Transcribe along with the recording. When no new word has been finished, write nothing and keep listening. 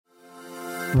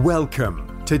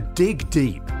Welcome to Dig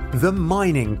Deep, the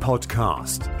mining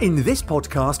podcast. In this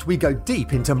podcast, we go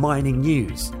deep into mining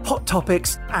news, hot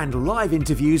topics, and live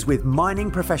interviews with mining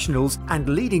professionals and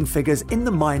leading figures in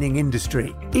the mining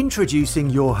industry. Introducing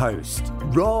your host,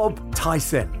 Rob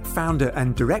Tyson, founder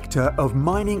and director of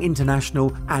Mining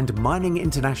International and Mining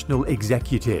International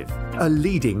Executive, a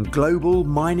leading global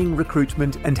mining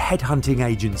recruitment and headhunting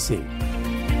agency.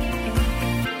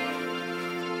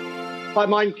 Hi,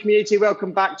 mining community.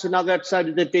 Welcome back to another episode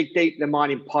of the Dig Deep, the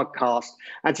mining podcast.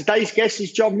 And today's guest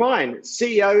is John Ryan,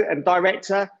 CEO and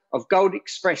director of Gold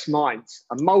Express Mines,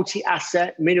 a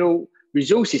multi-asset mineral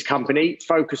resources company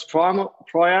focused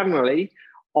primarily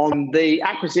on the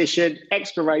acquisition,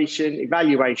 exploration,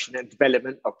 evaluation, and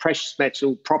development of precious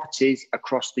metal properties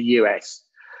across the US.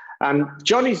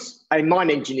 John is a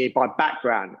mine engineer by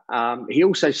background. He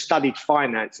also studied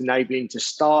finance, enabling him to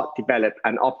start, develop,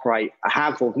 and operate a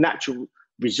handful of natural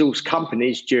resource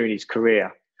companies during his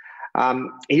career.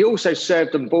 He also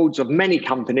served on boards of many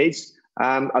companies,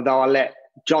 although I'll let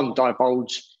John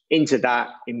divulge into that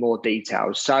in more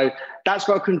detail. So that's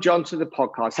welcome John to the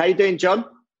podcast. How you doing, John?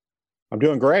 I'm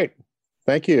doing great.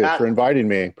 Thank you for inviting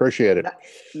me. Appreciate it.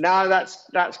 No,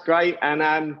 that's great,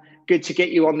 and good to get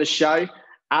you on the show.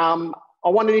 I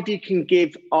wondered if you can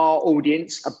give our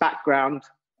audience a background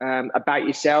about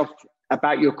yourself,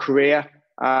 about your career.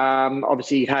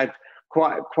 Obviously, you had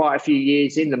quite a few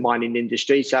years in the mining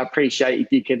industry, so I appreciate if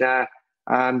you can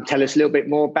tell us a little bit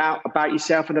more about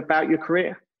yourself and about your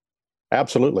career.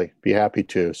 Absolutely, be happy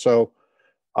to. So,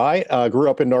 I grew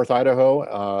up in North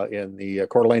Idaho in the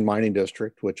Coeur d'Alene Mining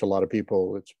District, which a lot of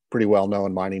people, it's pretty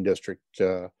well-known mining district.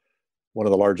 One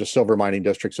of the largest silver mining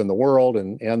districts in the world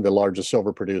and the largest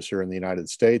silver producer in the United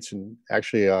States. And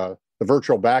actually, the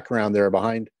virtual background there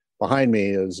behind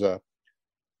me is a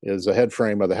head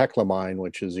frame of the Hecla mine,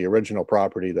 which is the original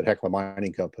property that Hecla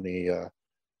Mining Company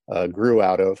grew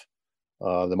out of.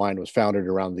 The mine was founded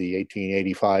around the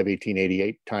 1885,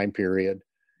 1888 time period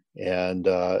and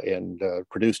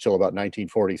produced till about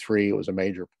 1943. It was a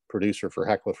major producer for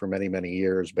Hecla for many, many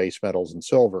years, base metals and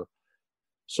silver.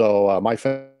 So my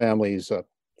family's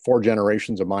 4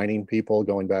 generations of mining people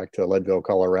going back to Leadville,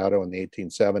 Colorado in the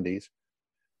 1870s.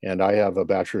 And I have a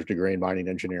bachelor's degree in mining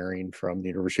engineering from the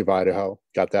University of Idaho.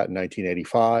 Got that in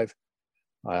 1985.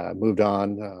 Moved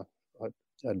on,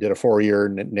 I did a 4-year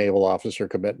naval officer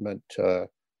commitment,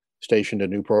 stationed in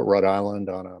Newport, Rhode Island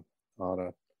on a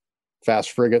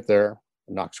fast frigate there,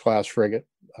 a Knox class frigate.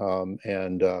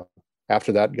 And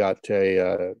after that got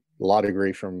a law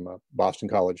degree from Boston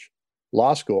College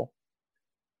Law School,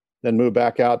 then moved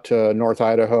back out to North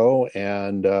Idaho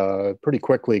and pretty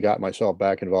quickly got myself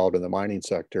back involved in the mining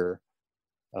sector,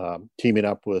 teaming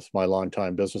up with my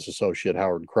longtime business associate,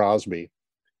 Howard Crosby.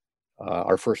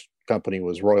 Our first company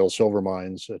was Royal Silver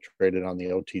Mines, traded on the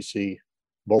OTC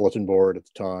bulletin board at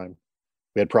the time.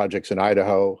 We had projects in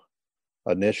Idaho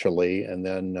initially, and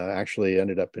then actually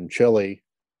ended up in Chile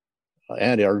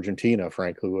and Argentina,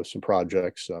 frankly, with some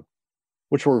projects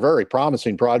which were very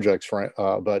promising projects,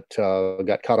 but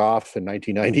got cut off in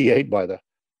 1998 by the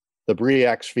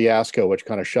Bre-X fiasco, which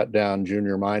kind of shut down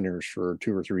junior miners for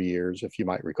 2 or 3 years, if you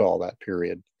might recall that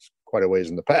period. It's quite a ways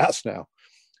in the past now.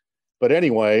 But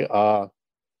anyway,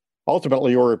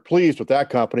 ultimately, we were pleased with that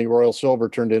company. Royal Silver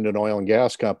turned into an oil and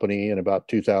gas company in about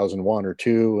 2001 or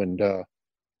 2, and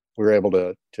we were able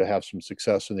to have some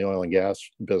success in the oil and gas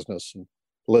business and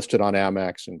listed on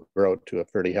Amex and grow it to a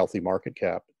pretty healthy market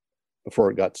cap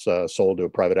before it got sold to a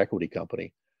private equity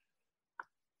company.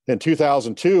 In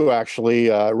 2002, actually,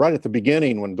 right at the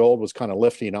beginning when gold was kind of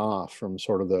lifting off from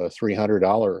sort of the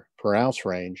 $300 per ounce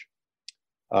range,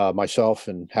 myself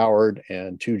and Howard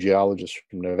and 2 geologists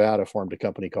from Nevada formed a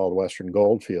company called Western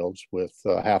Goldfields with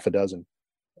half a dozen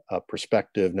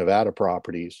prospective Nevada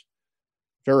properties.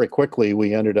 Very quickly,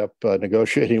 we ended up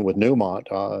negotiating with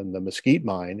Newmont on the Mesquite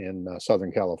mine in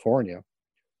Southern California,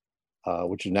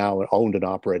 which is now owned and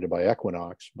operated by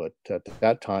Equinox, but at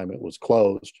that time it was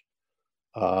closed.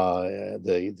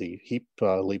 The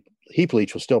heap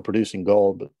leach was still producing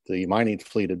gold, but the mining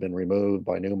fleet had been removed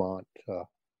by Newmont.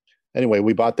 Anyway,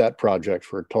 we bought that project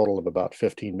for a total of about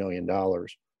 $15 million,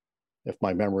 if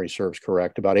my memory serves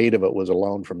correct. About 8 of it was a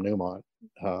loan from Newmont,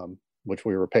 which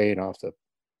we were paying off the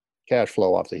cash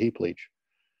flow off the heap leach.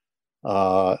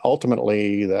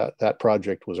 Ultimately, that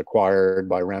project was acquired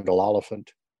by Randall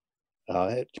Oliphant.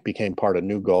 It became part of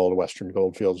New Gold. Western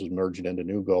Goldfields was merged into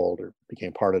New Gold, or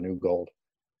became part of New Gold.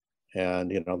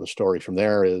 And, the story from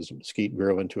there is Mesquite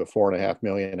grew into a 4.5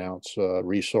 million ounce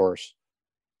resource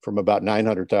from about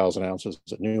 900,000 ounces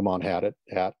that Newmont had it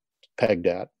at, pegged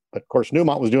at. But of course,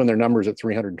 Newmont was doing their numbers at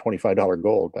 $325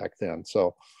 gold back then.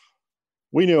 So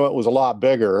we knew it was a lot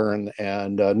bigger,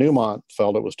 and Newmont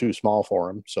felt it was too small for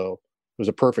them. So it was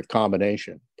a perfect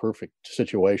combination, perfect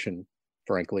situation,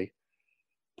 frankly.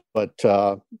 But,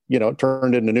 it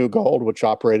turned into New Gold, which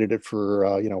operated it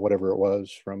for, whatever it was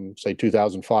from, say,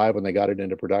 2005 when they got it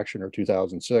into production, or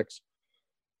 2006,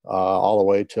 all the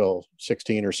way till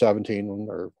 16 or 17,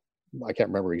 or I can't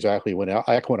remember exactly when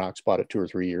Equinox bought it 2 or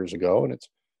 3 years ago. And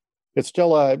it's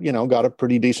still, got a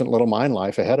pretty decent little mine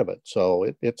life ahead of it.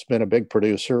 So it's been a big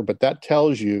producer, but that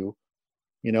tells you,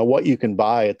 what you can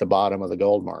buy at the bottom of the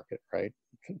gold market, right?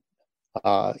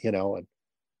 And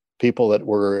people that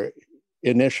were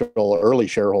initial early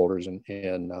shareholders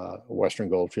in Western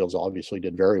Goldfields obviously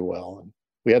did very well. And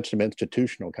we had some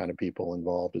institutional kind of people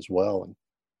involved as well. And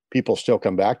people still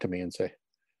come back to me and say,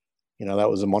 that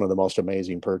was one of the most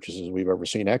amazing purchases we've ever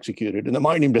seen executed in the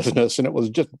mining business. And it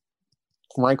was just,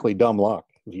 frankly, dumb luck,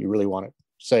 if you really want to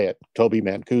say it. Toby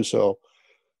Mancuso,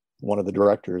 one of the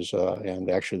directors and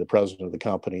actually the president of the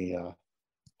company,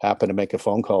 happened to make a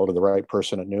phone call to the right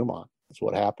person at Newmont. That's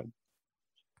what happened.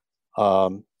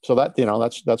 So that,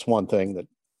 that's one thing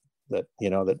that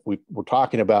we're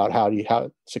talking about,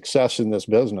 how success in this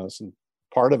business, and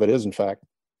part of it is, in fact,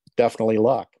 definitely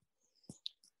luck.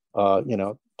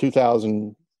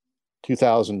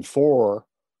 2004,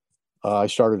 I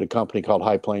started a company called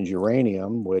High Plains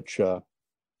Uranium, which a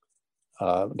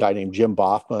guy named Jim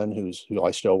Boffman, who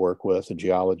I still work with, a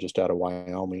geologist out of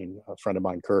Wyoming, a friend of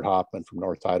mine, Kurt Hoffman from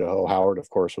North Idaho, Howard, of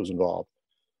course, was involved.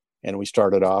 And we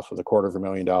started off with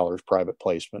 $250,000 private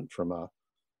placement from a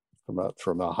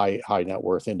high net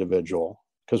worth individual,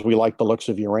 because we liked the looks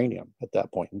of uranium at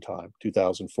that point in time,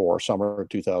 2004, summer of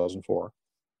 2004.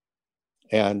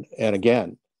 And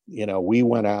again, we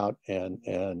went out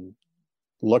and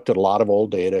looked at a lot of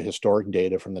old data, historic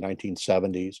data from the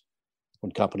 1970s,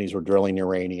 when companies were drilling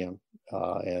uranium,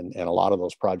 and a lot of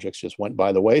those projects just went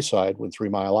by the wayside when 3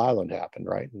 Mile Island happened,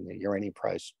 right? And the uranium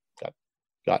price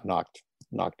got knocked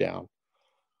down.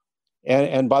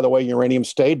 And by the way, uranium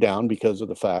stayed down because of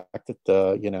the fact that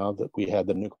that we had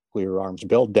the nuclear arms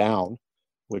built down,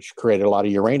 which created a lot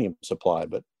of uranium supply.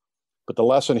 But the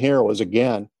lesson here was,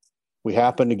 again, we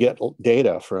happened to get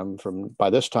data from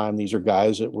by this time, these are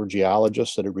guys that were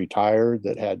geologists that had retired,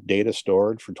 that had data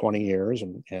stored for 20 years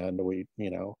and we,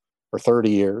 or 30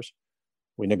 years.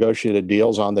 We negotiated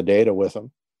deals on the data with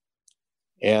them.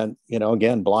 And,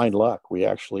 again, blind luck.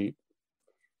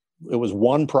 It was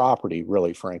one property,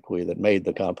 really, frankly, that made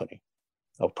the company,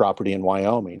 a property in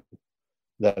Wyoming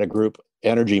that a group,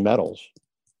 Energy Metals,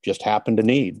 just happened to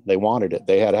need. They wanted it.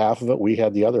 They had half of it. We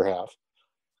had the other half.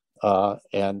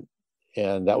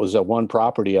 And that was one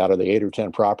property out of the 8 or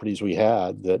 10 properties we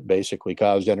had that basically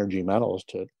caused Energy Metals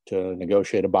to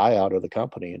negotiate a buyout of the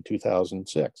company in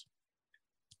 2006.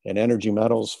 And Energy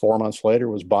Metals, 4 months later,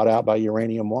 was bought out by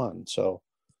Uranium One. So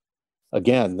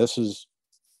again,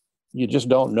 you just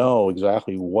don't know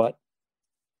exactly what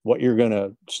you're going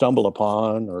to stumble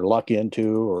upon or luck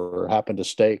into or happen to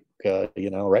stake,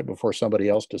 right before somebody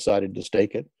else decided to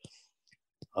stake it.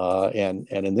 And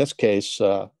in this case,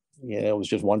 it was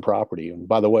just one property. And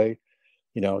by the way,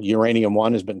 Uranium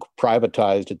One has been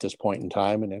privatized at this point in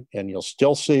time, and you'll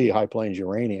still see High Plains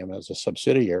Uranium as a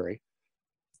subsidiary.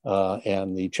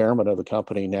 And the chairman of the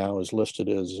company now is listed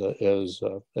as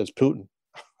Putin.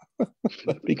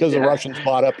 Because the Russians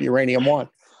bought up Uranium One.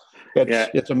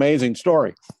 It's an amazing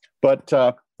story. But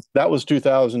that was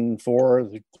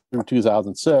 2004 through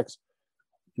 2006.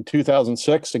 In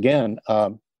 2006, again,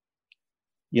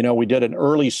 we did an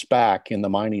early SPAC in the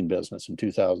mining business in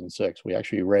 2006. We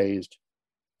actually raised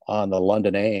on the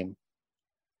London AIM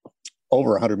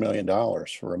over $100 million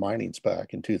for a mining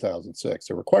SPAC in 2006.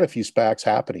 There were quite a few SPACs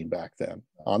happening back then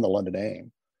on the London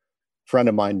AIM. Friend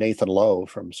of mine, Nathan Lowe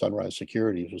from Sunrise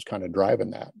Securities, was kind of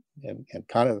driving that, and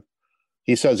kind of,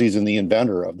 he says he's the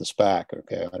inventor of the SPAC.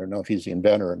 Okay, I don't know if he's the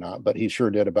inventor or not, but he sure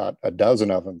did about a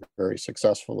dozen of them very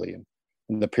successfully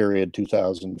in the period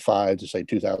 2005 to say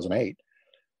 2008.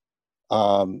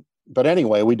 But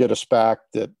anyway, we did a SPAC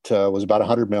that was about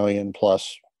 100 million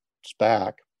plus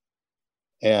SPAC,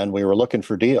 and we were looking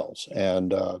for deals,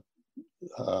 and I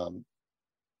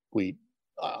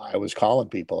was calling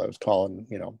people. I was calling,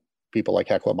 people like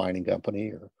Hecla Mining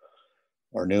Company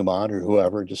or Newmont or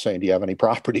whoever, just saying, do you have any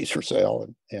properties for sale?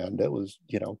 And it was,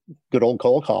 good old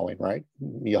cold calling, right?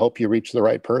 You hope you reach the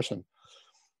right person.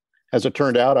 As it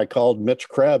turned out, I called Mitch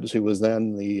Krebs, who was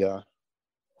then the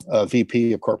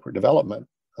VP of corporate development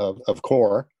of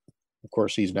Core. Of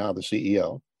course, he's now the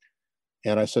CEO.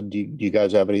 And I said, do you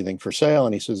guys have anything for sale?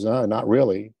 And he says, no, not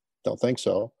really. Don't think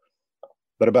so.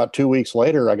 But about 2 weeks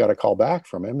later, I got a call back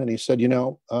from him, and he said,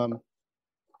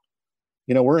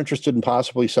 we're interested in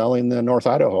possibly selling the North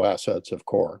Idaho assets of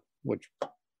Core, which,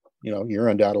 you're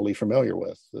undoubtedly familiar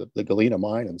with, the Galena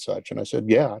mine and such. And I said,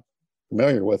 yeah,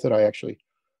 familiar with it. I actually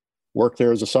worked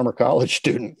there as a summer college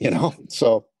student,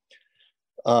 So,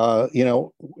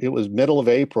 it was middle of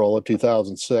April of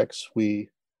 2006. I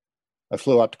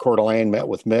flew out to Coeur d'Alene, met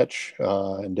with Mitch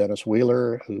and Dennis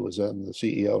Wheeler, who was then the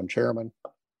CEO and chairman.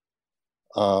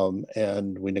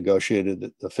 And we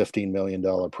negotiated the $15 million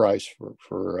price for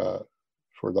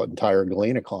the entire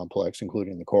Galena complex,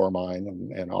 including the Core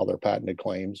mine and all their patented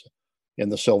claims in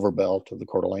the silver belt of the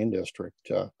Coeur d'Alene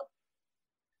district.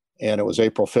 And it was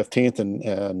April 15th,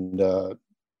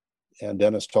 and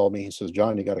Dennis told me, he says,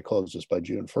 John, you got to close this by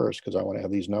June 1st because I want to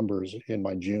have these numbers in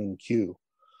my June queue.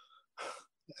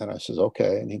 And I says,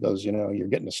 okay. And he goes, you're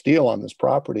getting a steal on this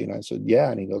property. And I said,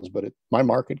 yeah. And he goes, but my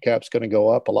market cap's going to go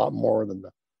up a lot more than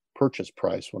the purchase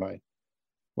price when I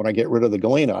get rid of the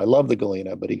Galena. I love the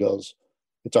Galena, but he goes,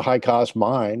 it's a high cost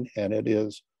mine, and it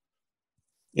is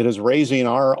raising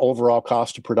our overall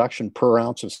cost of production per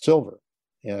ounce of silver.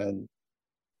 And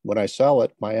when I sell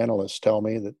it, my analysts tell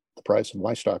me that the price of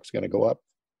my stock is going to go up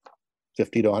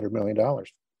 $50 to $100 million.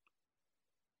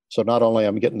 So not only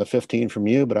I'm getting the 15 from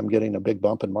you, but I'm getting a big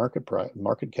bump in market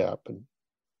cap.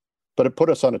 But it put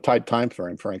us on a tight time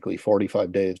frame, frankly,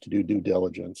 45 days to do due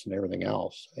diligence and everything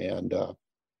else. And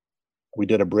we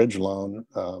did a bridge loan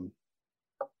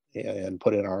and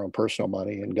put in our own personal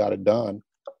money and got it done.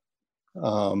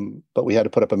 But we had to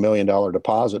put up $1 million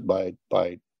deposit by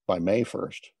May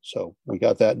 1st. So we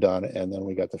got that done. And then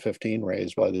we got the 15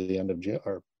 raised by the end of June,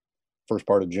 or first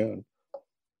part of June,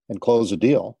 and closed the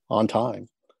deal on time.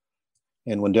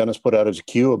 And when Dennis put out his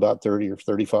queue about 30 or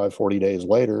 35, 40 days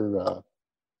later,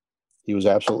 he was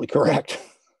absolutely correct.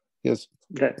 His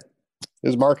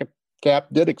market cap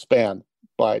did expand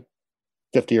by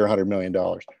 $50 or $100 million.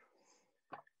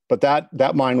 But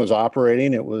that mine was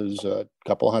operating. It was a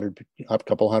couple hundred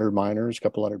miners, a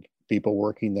couple hundred people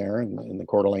working there in the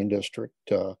Coeur d'Alene district.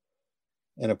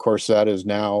 And of course, that is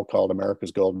now called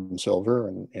America's Gold and Silver,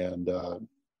 and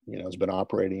has been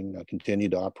operating,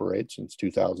 continued to operate since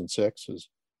 2006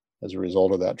 as a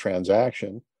result of that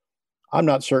transaction. I'm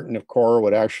not certain if Core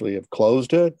would actually have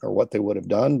closed it or what they would have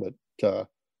done, but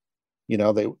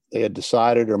they had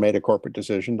decided or made a corporate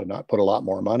decision to not put a lot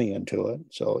more money into it,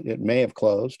 so it may have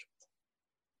closed.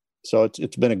 So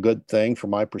it's been a good thing from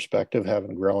my perspective,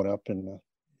 having grown up in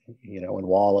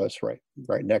Wallace, right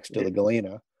next to the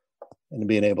Galena, and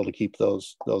being able to keep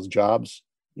those jobs,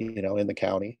 in the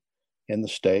county, in the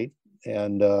state,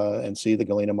 and see the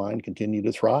Galena mine continue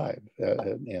to thrive,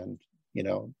 and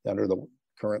under the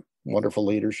current wonderful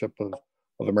leadership of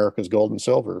America's Gold and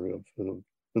Silver,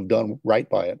 who've done right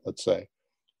by it, let's say.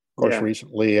 Of course,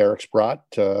 recently Eric Sprott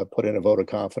put in a vote of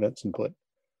confidence and put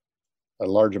a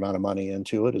large amount of money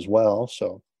into it as well.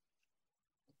 So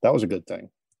that was a good thing.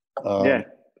 So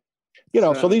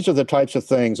these are the types of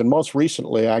things. And most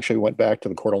recently, I actually went back to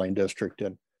the Coeur d'Alene district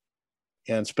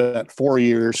and spent 4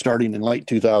 years, starting in late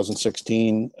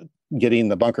 2016, getting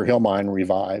the Bunker Hill mine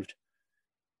revived.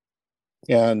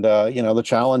 And, the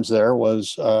challenge there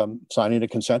was signing a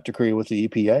consent decree with the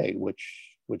EPA,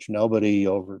 which nobody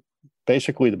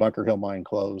basically the Bunker Hill mine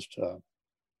closed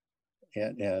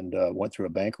and went through a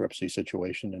bankruptcy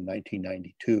situation in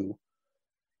 1992.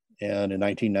 And in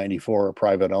 1994, a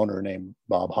private owner named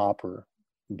Bob Hopper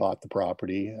bought the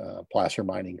property, Placer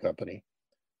Mining Company.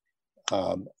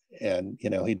 And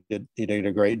he did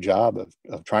a great job of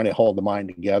trying to hold the mine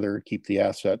together, keep the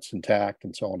assets intact,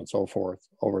 and so on and so forth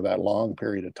over that long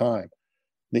period of time.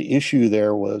 The issue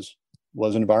there was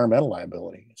environmental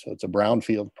liability. So it's a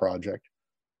brownfield project,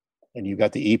 and you've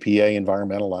got the EPA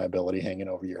environmental liability hanging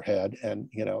over your head, and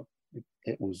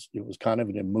it was kind of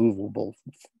an immovable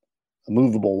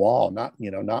wall, not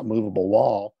movable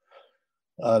wall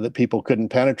that people couldn't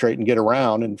penetrate and get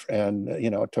around, and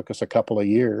it took us a couple of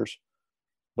years.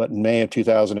 But in May of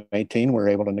 2018, we were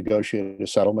able to negotiate a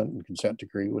settlement and consent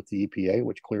decree with the EPA,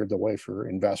 which cleared the way for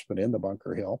investment in the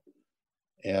Bunker Hill.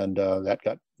 And that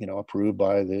got, approved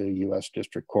by the U.S.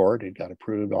 District Court. It got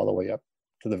approved all the way up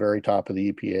to the very top of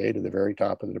the EPA, to the very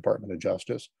top of the Department of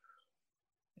Justice.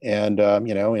 And,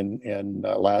 in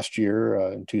last year,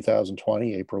 in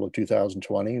 2020, April of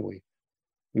 2020, we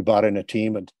brought in a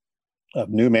team of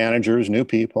new managers, new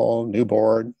people, new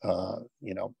board,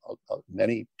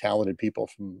 many talented people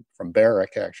from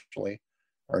Barrick actually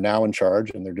are now in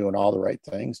charge, and they're doing all the right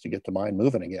things to get the mine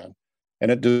moving again.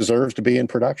 And it deserves to be in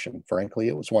production. Frankly,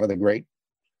 it was one of the great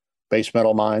base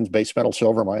metal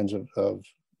silver mines of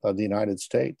the United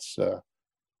States.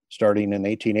 starting in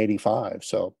 1885.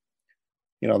 So,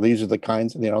 these are the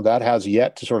kinds, that has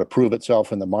yet to sort of prove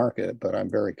itself in the market, but I'm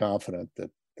very confident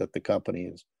that the company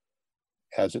is,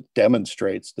 as it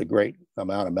demonstrates the great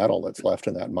amount of metal that's left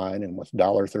in that mine, and with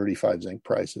 $1.35 zinc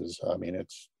prices, I mean,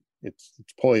 it's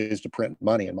poised to print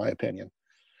money, in my opinion.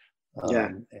 Yeah.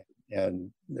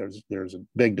 And there's a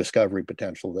big discovery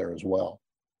potential there as well.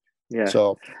 Yeah.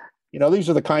 So, these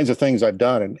are the kinds of things I've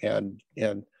done, and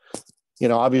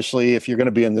obviously, if you're going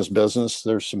to be in this business,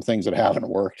 there's some things that haven't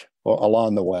worked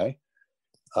along the way.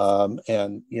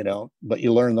 But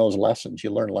you learn those lessons. You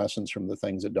learn lessons from the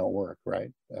things that don't work,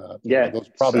 right? Those are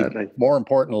probably certainly more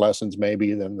important lessons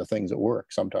maybe than the things that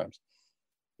work sometimes.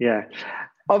 Yeah.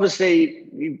 Obviously,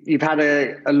 you've had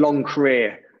a long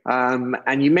career,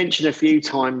 and you mentioned a few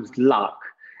times luck.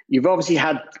 You've obviously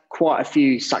had quite a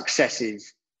few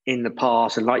successes in the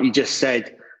past, and like you just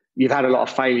said, you've had a lot of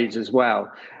failures as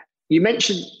well. You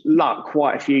mentioned luck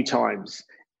quite a few times,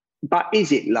 but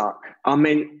is it luck? I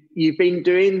mean, you've been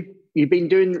doing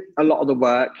a lot of the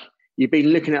work. You've been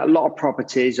looking at a lot of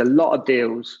properties, a lot of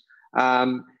deals,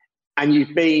 and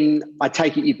I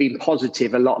take it you've been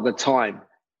positive a lot of the time,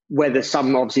 whether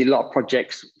obviously a lot of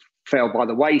projects fell by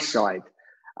the wayside.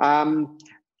 Can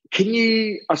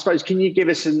you give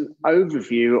us an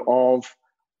overview of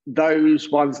those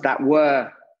ones that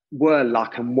were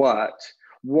luck and worked?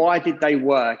 Why did they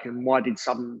work, and why did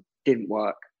some didn't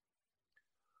work?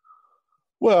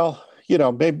 Well,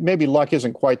 maybe luck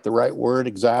isn't quite the right word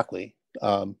exactly.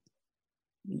 Maybe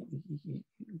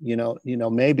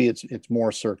it's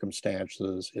more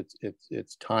circumstances.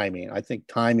 It's timing. I think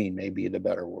timing may be the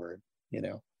better word.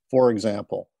 For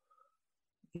example,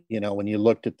 when you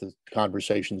looked at the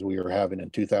conversations we were having in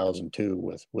 2002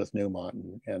 with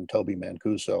Newmont and Toby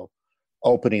Mancuso,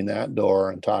 opening that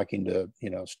door and talking to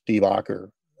Steve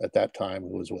Ocker at that time,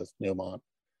 who was with Newmont,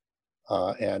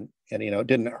 and it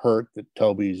didn't hurt that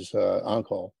Toby's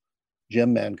uncle,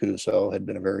 Jim Mancuso, had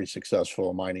been a very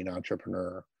successful mining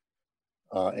entrepreneur,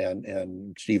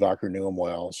 and Steve Ocker knew him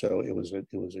well. So it was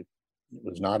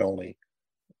not only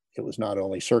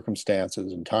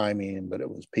circumstances and timing, but it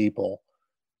was people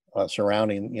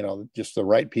surrounding, just the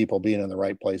right people being in the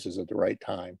right places at the right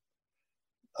time.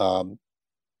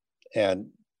 And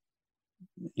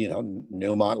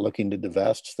Newmont looking to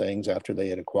divest things after they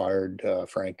had acquired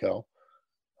Franco.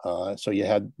 So you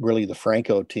had really the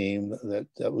Franco team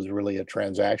that was really a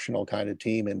transactional kind of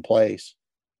team in place,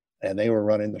 and they were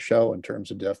running the show in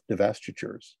terms of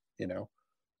divestitures,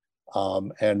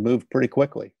 and moved pretty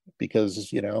quickly because,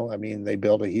 they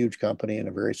built a huge company and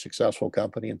a very successful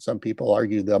company, and some people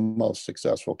argue the most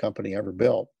successful company ever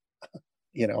built,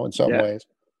 in some ways.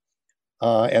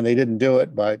 And they didn't do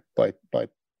it by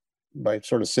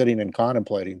sort of sitting and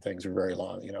contemplating things for very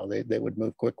long. They would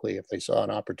move quickly if they saw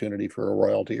an opportunity for a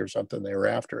royalty or something. They were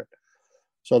after it.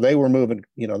 So they were moving.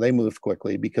 They moved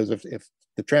quickly because if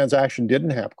the transaction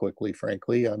didn't happen quickly,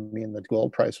 frankly, the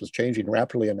gold price was changing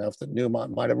rapidly enough that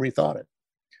Newmont might have rethought it.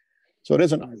 So it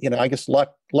isn't. I guess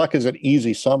luck is an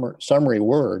easy summary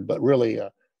word, but really,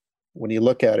 when you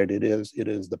look at it, it is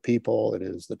the people, it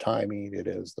is the timing, it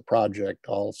is the project,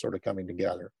 all sort of coming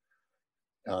together.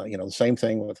 The same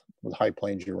thing with High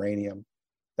Plains Uranium,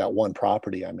 that one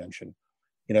property I mentioned.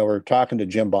 We're talking to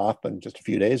Jim Boffman just a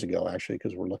few days ago, actually,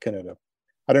 because we're looking at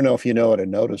I don't know if you know what a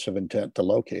notice of intent to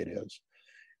locate is.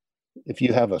 If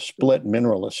you have a split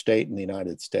mineral estate in the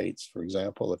United States, for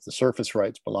example, if the surface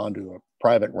rights belong to a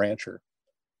private rancher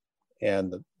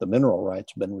and the mineral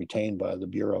rights have been retained by the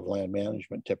Bureau of Land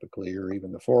Management typically, or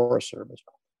even the Forest Service,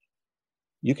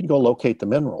 you can go locate the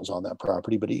minerals on that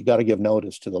property, but you got to give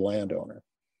notice to the landowner.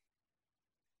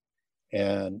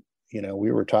 And,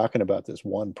 we were talking about this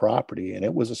one property, and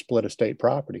it was a split estate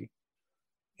property,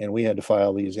 and we had to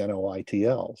file these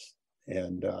NOITLs.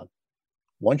 And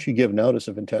once you give notice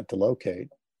of intent to locate,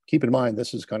 keep in mind,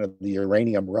 this is kind of the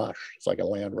uranium rush. It's like a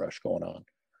land rush going on.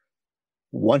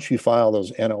 Once you file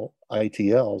those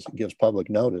NOITLs, it gives public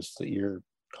notice that you're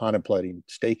contemplating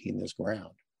staking this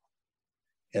ground.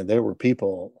 And there were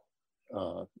people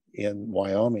in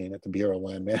Wyoming at the Bureau of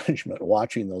Land Management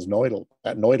watching that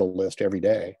NOITL list every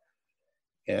day.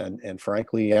 And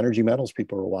frankly, Energy Metals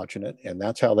people were watching it. And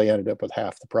that's how they ended up with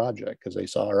half the project, because they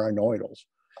saw our NOITLs.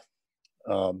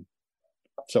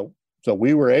 So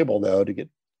we were able, though, to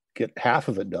get half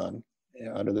of it done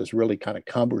under this really kind of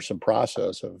cumbersome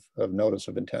process of notice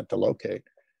of intent to locate.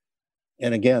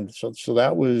 And again, so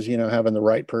that was, having the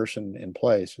right person in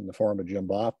place in the form of Jim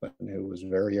Boffman, who was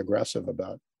very aggressive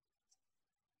about,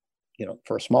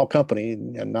 for a small company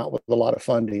and not with a lot of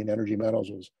funding. Energy Metals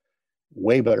was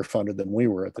way better funded than we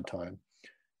were at the time.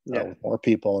 with more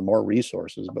people and more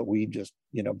resources. But we just,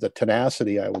 the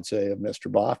tenacity, I would say, of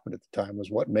Mr. Boffman at the time was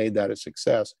what made that a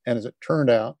success. And as it turned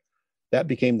out, that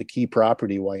became the key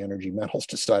property why Energy Metals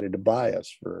decided to buy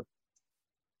us for,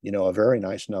 a very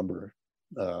nice number,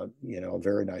 a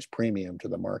very nice premium to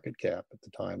the market cap at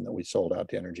the time that we sold out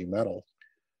to Energy Metals.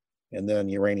 And then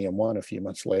Uranium One a few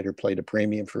months later played a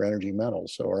premium for Energy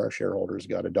Metals. So our shareholders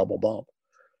got a double bump.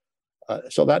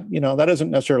 So that, that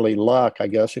isn't necessarily luck. I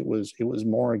guess it was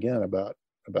more, again, about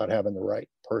having the right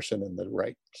person in the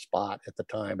right spot at the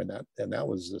time. And that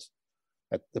was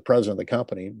the president of the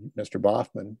company, Mr.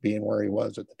 Boffman, being where he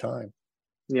was at the time.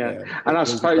 Yeah. And I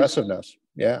suppose aggressiveness.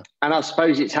 Yeah. And I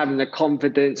suppose it's having the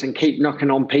confidence and keep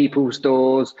knocking on people's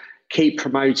doors, keep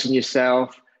promoting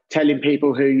yourself, telling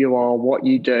people who you are, what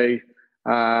you do.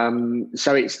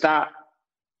 So it's that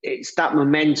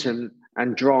momentum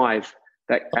and drive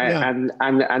that, and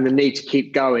the need to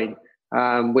keep going,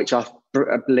 which I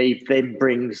believe then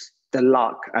brings the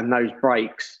luck and those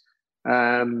breaks.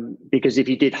 Because if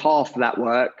you did half of that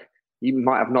work, you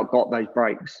might have not got those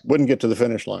breaks. Wouldn't get to the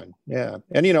finish line. Yeah.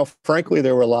 And, frankly,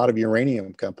 there were a lot of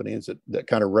uranium companies that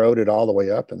kind of rode it all the way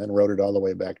up and then rode it all the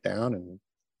way back down. And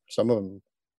some of them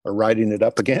are riding it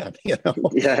up again, Yeah.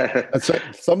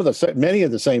 Many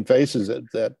of the same faces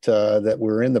that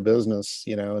were in the business,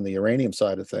 in the uranium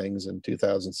side of things in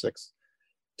 2006,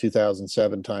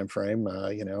 2007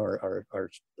 timeframe,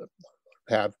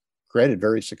 have created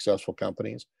very successful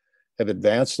companies, have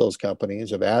advanced those companies,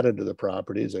 have added to the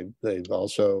properties. They've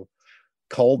also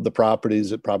culled the properties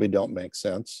that probably don't make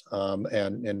sense.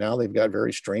 And now they've got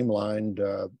very streamlined,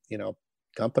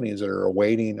 companies that are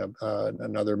awaiting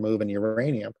another move in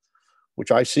uranium,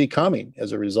 which I see coming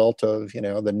as a result of,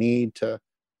 the need to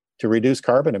reduce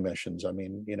carbon emissions. I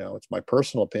mean, it's my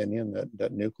personal opinion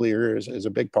that nuclear is a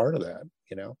big part of that,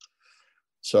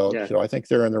 So, I think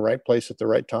they're in the right place at the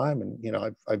right time.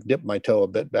 And, I've dipped my toe a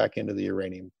bit back into the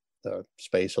uranium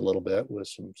space a little bit with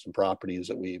some properties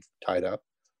that we've tied up.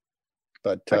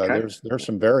 But there's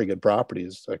some very good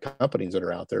properties, companies that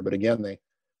are out there. But again,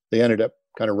 they ended up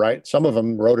kind of some of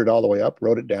them rode it all the way up,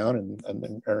 wrote it down,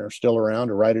 and are still around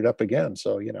to write it up again.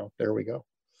 So, there we go.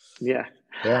 Yeah.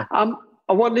 Yeah.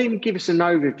 I want to give us an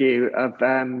overview of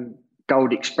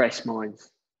Gold Express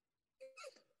Mines.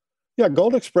 Yeah,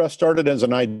 Gold Express started as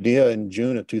an idea in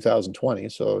June of 2020.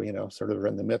 So, sort of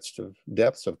in the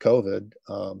depths of COVID.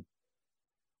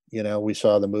 We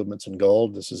saw the movements in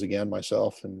gold. This is again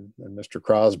myself and Mr.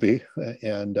 Crosby,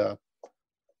 and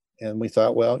we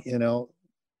thought, well,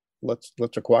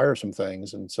 let's acquire some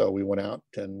things. And so we went out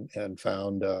and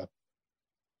found,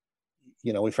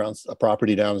 we found a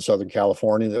property down in Southern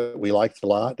California that we liked a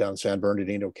lot, down in San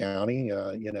Bernardino County,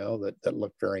 that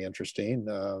looked very interesting.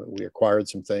 We acquired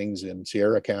some things in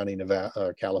Sierra County,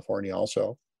 Nevada, California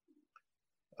also.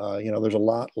 There's a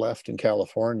lot left in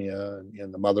California,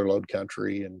 in the mother lode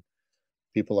country, and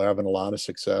people are having a lot of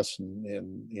success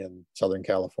in Southern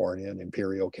California and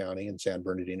Imperial County and San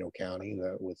Bernardino County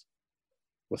with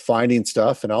finding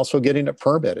stuff and also getting it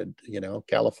permitted.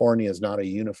 California is not a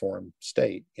uniform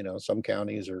state. Some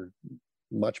counties are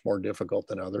much more difficult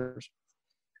than others.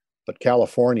 But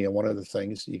California, one of the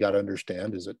things you got to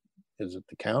understand is that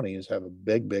the counties have a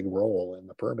big role in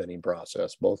the permitting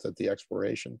process, both at the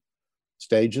exploration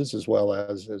stages as well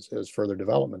as further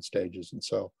development stages. And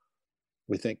so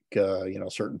we think,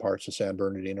 certain parts of San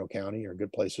Bernardino County are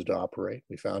good places to operate.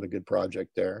 We found a good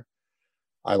project there.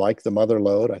 I like the mother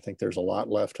lode. I think there's a lot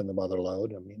left in the mother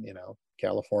lode. I mean,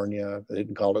 California, they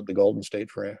didn't call it the Golden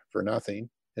State for nothing.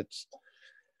 It's,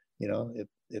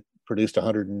 it produced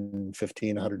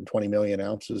 115, 120 million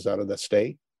ounces out of the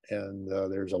state, and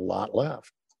there's a lot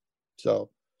left. So,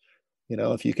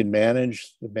 if you can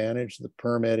manage the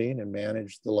permitting and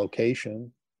manage the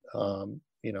location,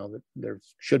 there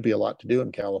should be a lot to do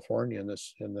in California in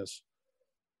this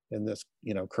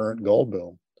current gold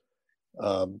boom.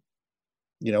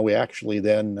 We actually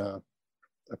then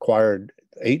acquired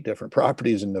 8 different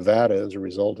properties in Nevada as a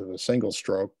result of a single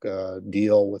stroke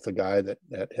deal with a guy that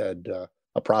had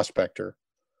a prospector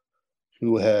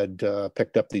who had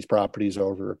picked up these properties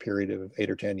over a period of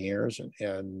 8 or 10 years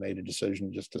and made a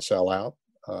decision just to sell out.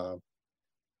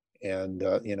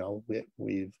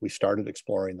 We started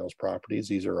exploring those properties.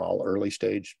 These are all early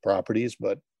stage properties,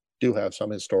 but do have some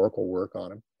historical work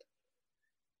on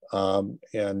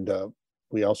them.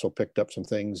 We also picked up some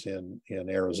things in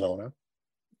Arizona,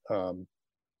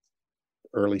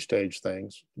 early stage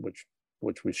things, which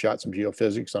we shot some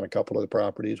geophysics on a couple of the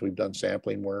properties. We've done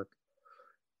sampling work.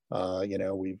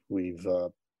 We've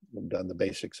done the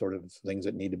basic sort of things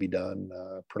that need to be done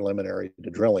preliminary to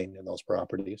drilling in those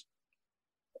properties.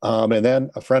 And then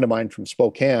a friend of mine from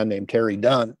Spokane named Terry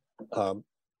Dunn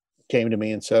came to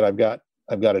me and said, I've got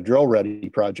a drill ready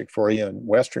project for you in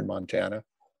western Montana,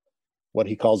 what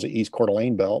he calls the East Coeur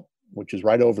d'Alene Belt, which is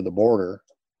right over the border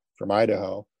from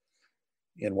Idaho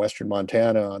in western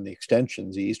Montana on the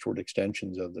extensions, the eastward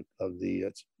extensions of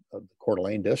the Coeur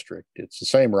d'Alene district. It's the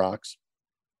same rocks,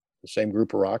 the same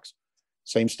group of rocks,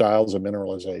 same styles of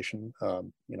mineralization.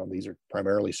 These are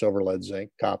primarily silver, lead, zinc,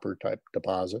 copper type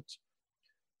deposits.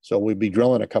 So we'd be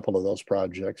drilling a couple of those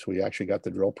projects. We actually got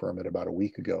the drill permit about a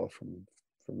week ago from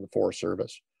the Forest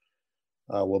Service.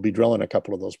 We'll be drilling a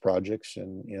couple of those projects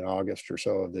in August or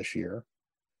so of this year.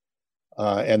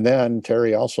 And then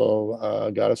Terry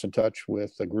also got us in touch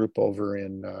with a group over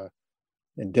in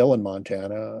Dillon,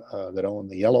 Montana, that own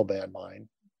the Yellow Band mine,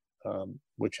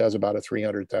 which has about a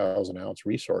 300,000 ounce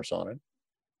resource on it,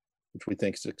 which we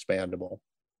think is expandable.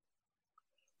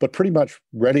 But pretty much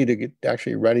ready to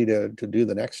do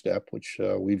the next step, which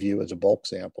we view as a bulk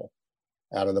sample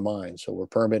out of the mine. So we're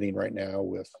permitting right now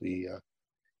with the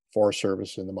Forest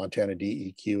Service and the Montana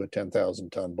DEQ a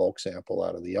 10,000 ton bulk sample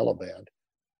out of the Yellow Band.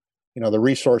 The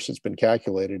resource that's been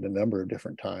calculated a number of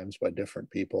different times by different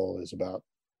people is about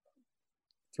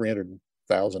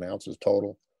 300,000 ounces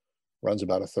total, runs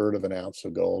about a third of an ounce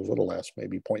of gold, a little less,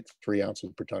 maybe 0.3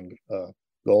 ounces per ton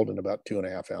gold and about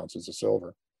 2.5 ounces of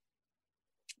silver.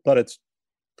 But it's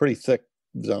pretty thick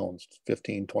zones,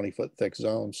 15, 20 foot thick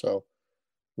zones. So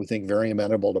we think very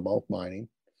amenable to bulk mining.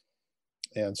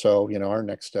 And so, our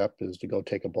next step is to go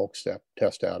take a bulk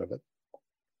test out of it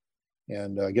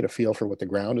and get a feel for what the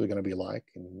ground is going to be like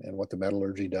and what the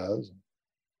metallurgy does.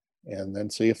 And then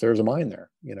see if there's a mine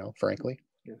there, frankly.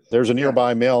 There's a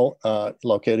nearby mill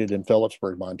located in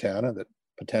Phillipsburg, Montana that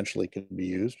potentially could be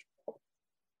used.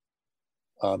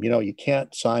 You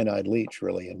can't cyanide leach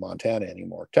really in Montana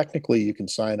anymore. Technically, you can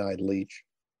cyanide leach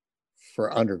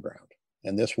for underground,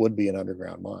 and this would be an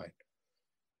underground mine.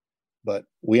 But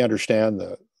we understand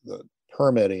the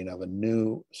permitting of a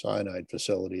new cyanide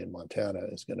facility in Montana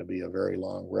is going to be a very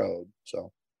long road.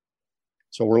 So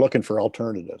we're looking for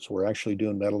alternatives. We're actually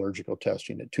doing metallurgical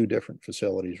testing at two different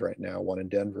facilities right now, one in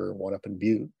Denver, one up in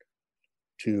Butte,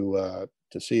 to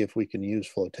see if we can use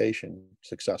flotation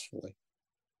successfully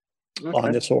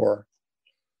on this ore.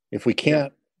 If we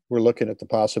can't, we're looking at the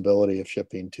possibility of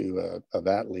shipping to a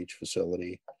vat leach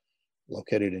facility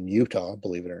located in Utah,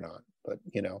 believe it or not. But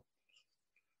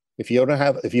if you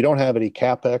don't have any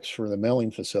capex for the milling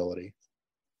facility,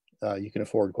 you can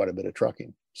afford quite a bit of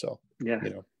trucking. So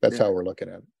that's how we're looking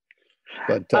at it.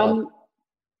 But go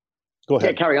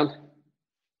ahead. Yeah, carry on.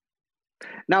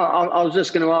 No, I was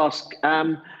just going to ask,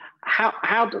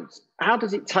 how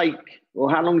does it take, or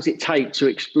how long does it take to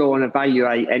explore and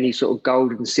evaluate any sort of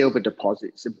gold and silver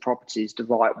deposits and properties the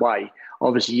right way?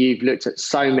 Obviously, you've looked at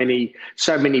so many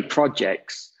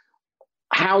projects.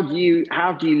 How do you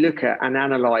look at and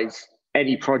analyze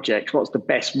any projects? What's the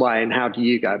best way, and how do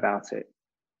you go about it?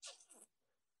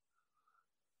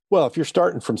 Well, if you're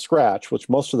starting from scratch, which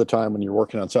most of the time when you're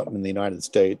working on something in the United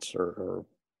States or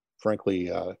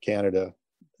frankly, Canada,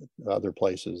 other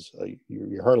places,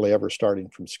 you're hardly ever starting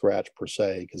from scratch per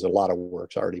se, because a lot of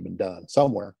work's already been done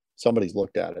somewhere. Somebody's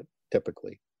looked at it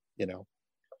typically,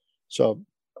 So,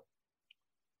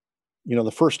 the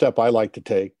first step I like to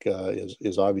take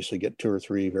is obviously get 2 or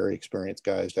 3 very experienced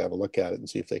guys to have a look at it and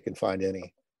see if they can find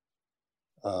any,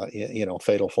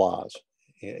 fatal flaws,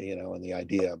 in the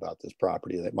idea about this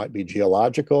property. That might be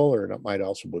geological, or it might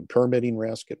also be permitting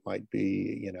risk. It might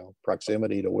be,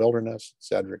 proximity to wilderness, et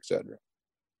cetera, et cetera.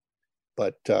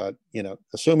 But,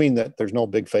 assuming that there's no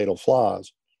big fatal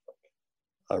flaws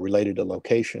related to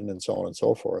location and so on and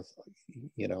so forth,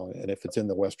 and if it's in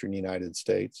the Western United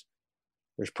States,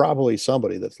 there's probably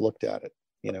somebody that's looked at it,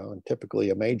 and typically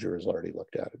a major has already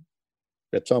looked at it.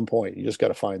 At some point, you just got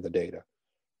to find the data.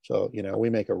 So, we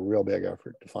make a real big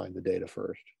effort to find the data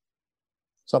first.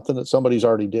 Something that somebody's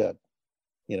already did.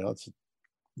 It's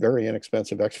very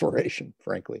inexpensive exploration,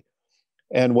 frankly.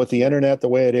 And with the internet the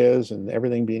way it is and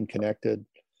everything being connected,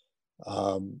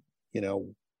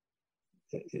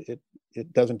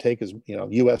 it doesn't take as,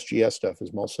 USGS stuff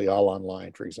is mostly all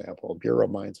online, for example. Bureau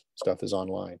of Mines stuff is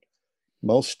online.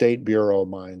 Most state Bureau of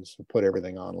Mines put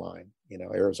everything online.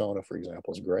 Arizona, for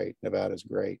example, is great. Nevada's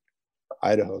great.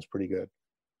 Idaho's pretty good.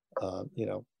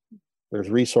 There's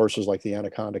resources like the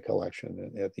Anaconda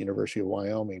collection at the University of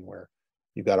Wyoming, where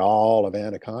you've got all of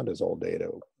Anaconda's old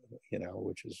data,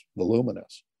 which is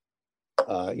voluminous.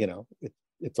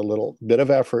 It's a little bit of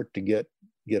effort to get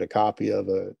a copy of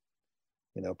a,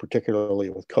 particularly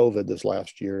with COVID this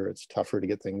last year, it's tougher to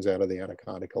get things out of the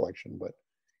Anaconda collection, but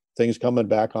things coming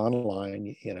back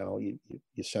online, you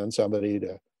send somebody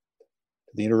to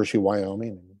the University of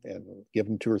Wyoming and give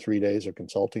them 2 or 3 days of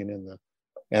consulting in the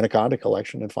Anaconda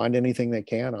collection and find anything they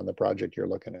can on the project you're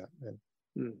looking at.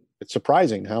 And it's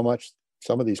surprising how much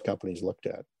some of these companies looked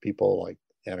at. People like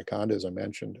Anaconda, as I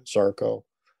mentioned, Sarco,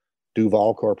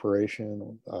 Duval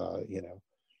Corporation,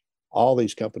 all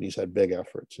these companies had big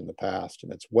efforts in the past,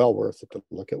 and it's well worth it to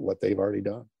look at what they've already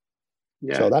done.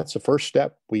 Yeah. So that's the first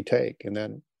step we take. And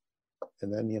then,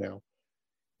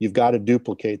 you've got to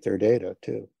duplicate their data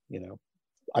too.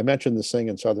 I mentioned this thing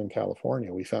in Southern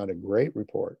California. We found a great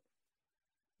report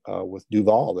with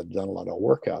Duval that had done a lot of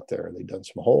work out there. They'd done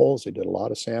some holes. They did a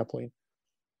lot of sampling.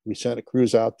 We sent a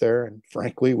crews out there, and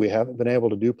frankly, we haven't been able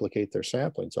to duplicate their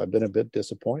sampling. So I've been a bit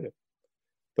disappointed.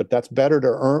 But that's better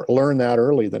to learn that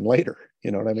early than later.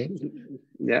 You know what I mean?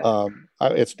 Yeah.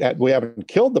 We haven't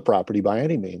killed the property by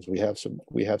any means. We have some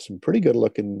pretty good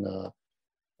looking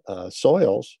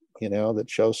soils, that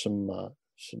show some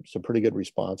pretty good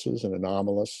responses and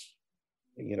anomalies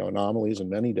in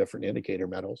many different indicator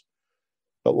metals.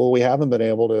 But what we haven't been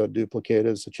able to duplicate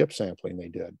is the chip sampling they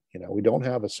did. We don't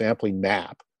have a sampling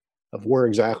map of where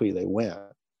exactly they went.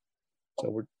 So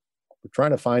we're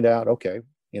trying to find out, okay,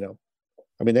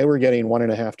 they were getting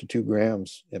 1.5 to 2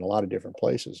 grams in a lot of different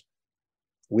places.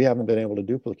 We haven't been able to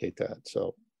duplicate that.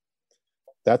 So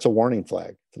that's a warning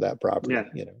flag for that property.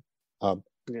 Yeah. So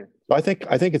I think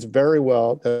it's very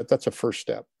well, that's a first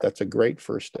step. That's a great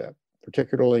first step,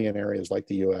 particularly in areas like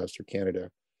the US or Canada,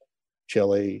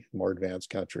 Chile, more advanced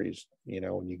countries.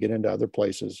 When you get into other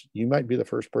places, you might be the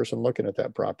first person looking at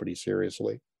that property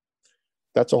seriously.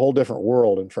 That's a whole different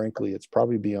world. And frankly, it's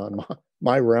probably beyond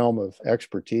my realm of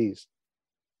expertise.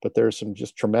 But there's some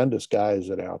just tremendous guys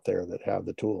out there that have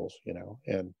the tools,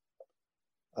 and,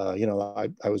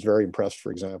 I was very impressed,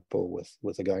 for example,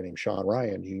 with a guy named Sean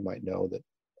Ryan. You might know that,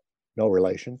 no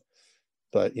relation,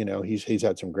 but, he's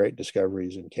had some great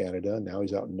discoveries in Canada, and now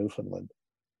he's out in Newfoundland.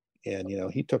 And,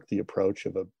 he took the approach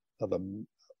of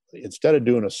instead of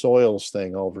doing a soils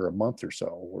thing over a month or so,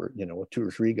 or, with 2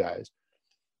 or 3 guys,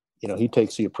 he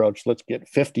takes the approach, let's get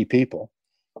 50 people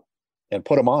and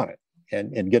put them on it.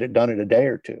 And get it done in a day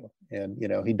or 2. And,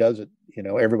 he does it,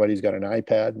 everybody's got an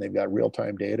iPad and they've got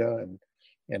real-time data,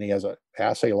 and he has an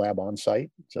assay lab on site.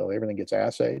 So everything gets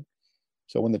assayed.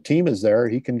 So when the team is there,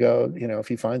 he can go, if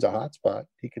he finds a hot spot,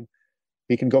 he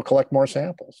can go collect more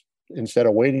samples instead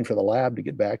of waiting for the lab to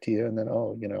get back to you. And then,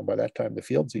 by that time the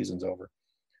field season's over.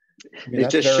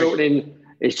 It's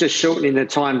just shortening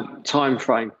the time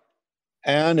frame.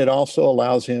 And it also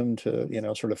allows him to,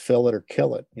 sort of fill it or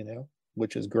kill it,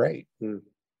 which is great. So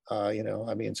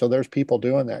there's people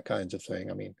doing that kinds of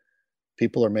thing.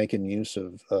 People are making use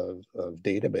of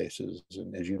databases,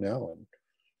 and as and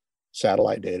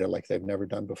satellite data like they've never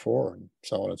done before, and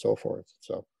so on and so forth.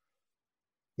 So,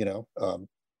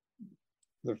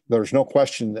 there's no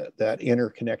question that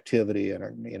interconnectivity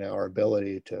and our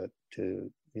ability to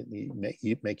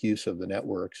make use of the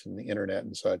networks and the internet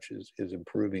and such is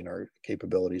improving our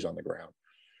capabilities on the ground.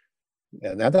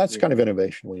 And that's kind of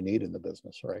innovation we need in the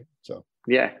business, right? So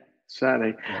yeah,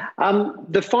 certainly. Yeah.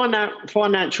 The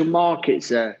financial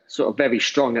markets are sort of very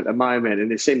strong at the moment,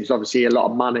 and there seems obviously a lot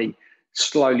of money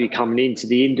slowly coming into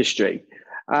the industry.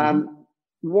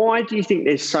 Why do you think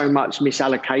there's so much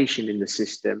misallocation in the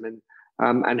system,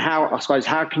 and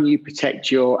how can you protect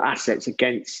your assets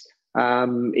against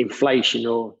inflation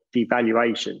or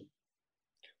devaluation?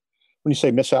 When you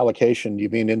say misallocation, do you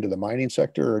mean into the mining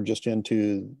sector or just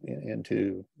into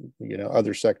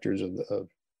other sectors of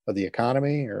the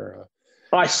economy, or?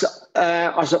 I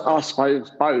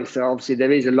suppose both. Obviously,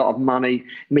 there is a lot of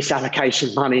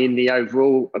misallocation money in the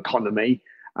overall economy,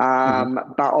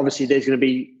 but obviously there's going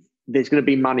to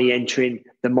be money entering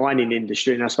the mining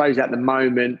industry, and I suppose at the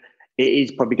moment it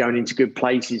is probably going into good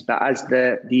places. But as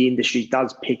the industry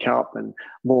does pick up and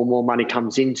more money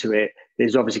comes into it,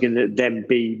 there's obviously going to then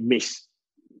be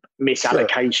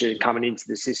misallocation coming into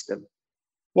the system.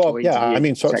 Well, yeah,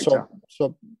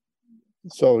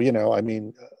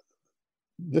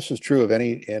 this is true of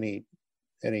any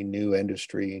new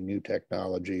industry, new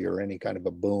technology, or any kind of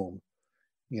a boom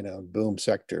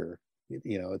sector.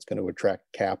 It's going to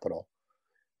attract capital.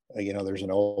 There's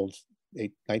an old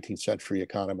 19th century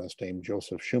economist named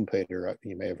Joseph Schumpeter.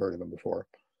 You may have heard of him before,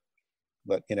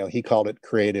 but he called it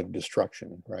creative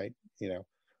destruction, right?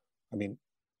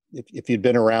 If you'd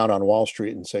been around on Wall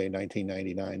Street in, say,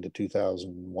 1999 to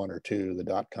 2001 or 2, the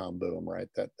dot-com boom, right?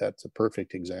 That's a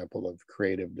perfect example of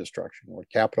creative destruction, where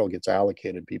capital gets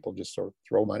allocated. People just sort of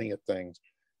throw money at things.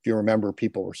 If you remember,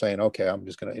 people were saying, okay, I'm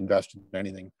just going to invest in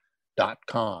anything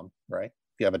 .com, right?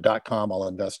 If you have a .com, I'll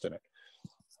invest in it.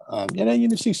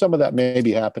 You see some of that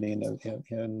maybe happening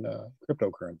in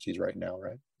cryptocurrencies right now,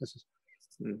 right? This is,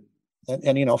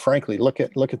 and frankly, look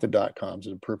at the dot-coms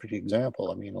as a perfect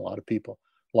example. I mean, a lot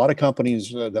of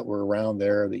companies that were around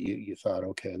there that you thought,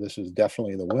 okay, this is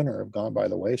definitely the winner, have gone by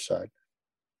the wayside.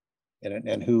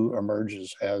 And who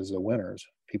emerges as the winners?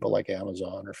 People like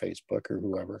Amazon or Facebook or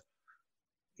whoever.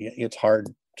 It's hard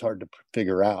to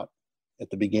figure out at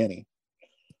the beginning.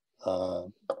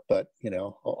 But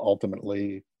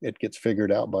ultimately it gets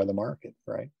figured out by the market,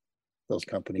 right? Those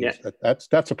companies. Yeah.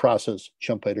 That's a process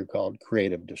Schumpeter called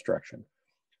creative destruction.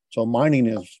 So mining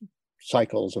is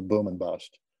cycles of boom and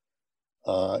bust.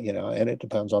 And it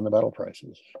depends on the metal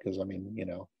prices, because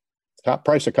top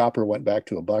price of copper went back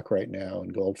to $1 right now,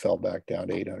 and gold fell back down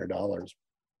to $800.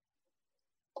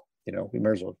 We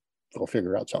may as well go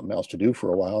figure out something else to do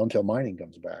for a while until mining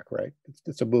comes back, right?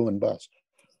 It's a boom and bust.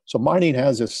 So mining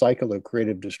has this cycle of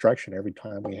creative destruction every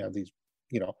time we have these,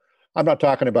 I'm not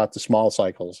talking about the small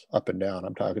cycles up and down.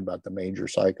 I'm talking about the major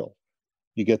cycle.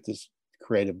 You get this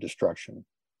creative destruction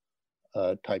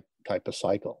type of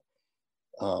cycle.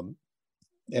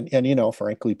 And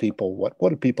frankly, people, what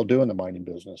do people do in the mining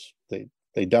business?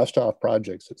 They dust off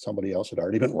projects that somebody else had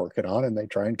already been working on, and they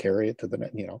try and carry it to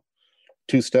the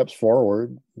 2 steps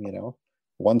forward,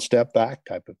 1 step back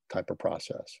type of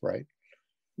process, right?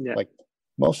 Yeah. Like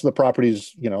most of the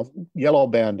properties, Yellow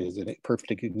Bend is a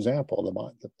perfect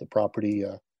example. The property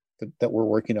that we're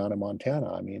working on in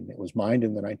Montana. I mean, it was mined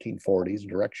in the 1940s,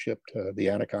 direct shipped to the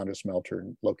Anaconda smelter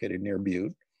located near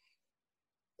Butte.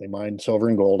 They mined silver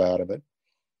and gold out of it.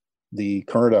 The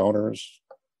current owners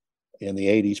in the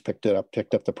 80s picked up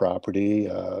the property.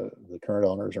 The current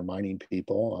owners are mining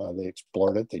people. They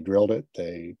explored it, they drilled it,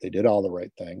 they did all the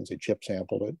right things. They chip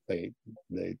sampled it.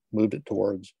 They moved it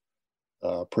towards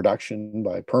production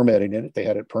by permitting it. They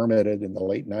had it permitted in the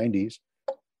late 90s.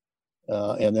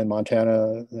 And then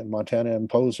Montana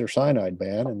imposed their cyanide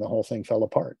ban, and the whole thing fell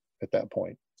apart at that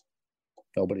point.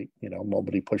 Nobody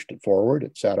pushed it forward.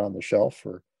 It sat on the shelf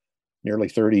for nearly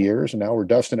 30 years, and now we're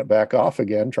dusting it back off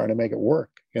again, trying to make it work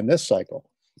in this cycle.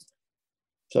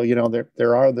 So,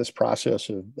 there are this process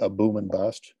of boom and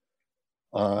bust,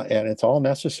 and it's all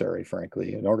necessary,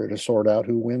 frankly, in order to sort out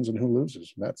who wins and who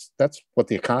loses. And that's what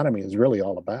the economy is really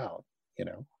all about,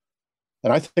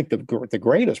 And I think the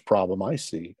greatest problem I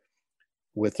see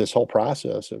with this whole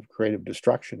process of creative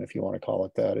destruction, if you want to call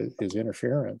it that, is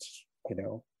interference,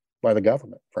 by the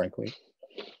government, frankly.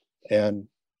 And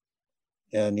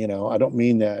I don't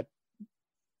mean that,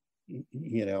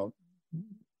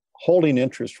 holding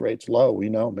interest rates low, we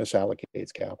know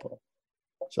misallocates capital.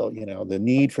 So, the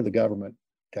need for the government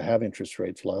to have interest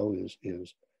rates low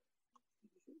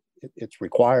it's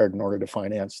required in order to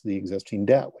finance the existing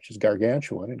debt, which is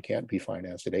gargantuan and can't be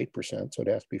financed at 8%. So it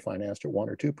has to be financed at 1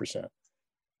 or 2%.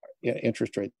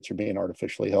 Interest rates are being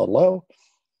artificially held low.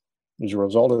 As a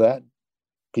result of that,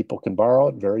 people can borrow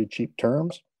at very cheap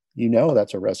terms.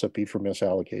 That's a recipe for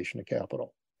misallocation of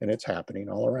capital, and it's happening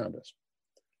all around us.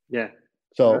 Yeah.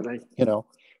 So,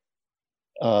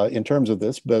 in terms of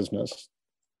this business,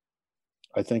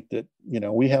 I think that,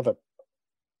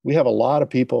 we have a lot of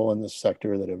people in this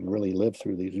sector that have really lived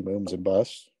through these booms and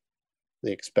busts.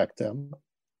 They expect them.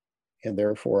 And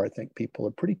therefore, I think people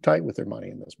are pretty tight with their money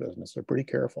in this business. They're pretty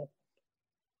careful.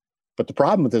 But the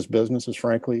problem with this business is,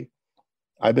 frankly,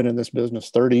 I've been in this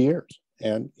business 30 years.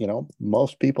 And,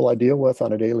 most people I deal with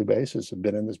on a daily basis have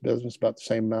been in this business about the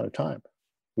same amount of time.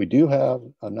 We do have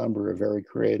a number of very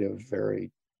creative,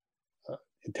 very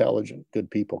intelligent, good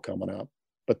people coming up,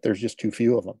 but there's just too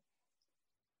few of them.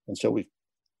 And so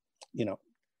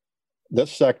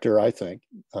this sector, I think,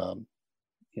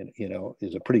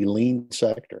 is a pretty lean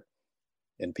sector.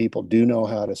 And people do know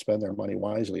how to spend their money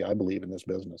wisely, I believe, in this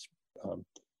business,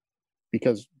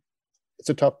 because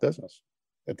it's a tough business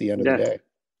at the end of the day.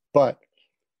 But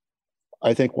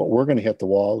I think what we're going to hit the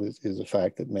wall is the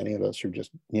fact that many of us are just,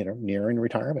 nearing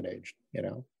retirement age,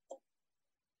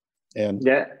 And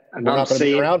we're not going to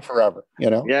be around forever,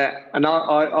 Yeah, and I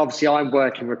obviously I'm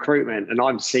working recruitment, and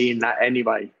I'm seeing that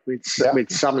anyway with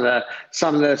some of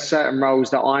the certain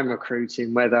roles that I'm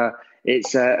recruiting, whether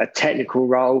it's a technical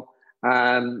role.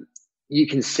 You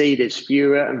can see there's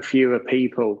fewer and fewer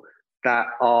people that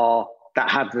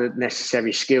have the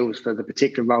necessary skills for the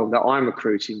particular role that I'm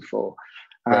recruiting for.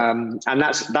 And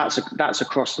that's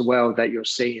across the world that you're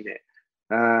seeing it.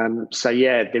 So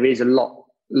there is a lot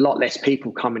less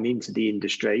people coming into the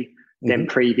industry than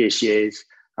previous years.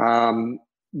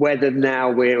 Whether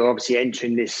now we're obviously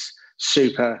entering this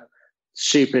super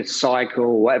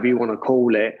cycle, whatever you want to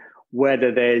call it,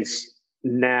 whether there's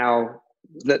now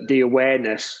that the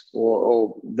awareness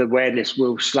or the awareness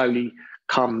will slowly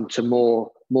come to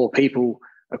more people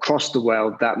across the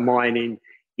world that mining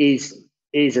is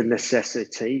a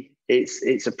necessity.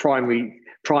 It's a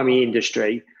primary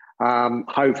industry.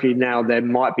 Hopefully now there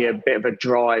might be a bit of a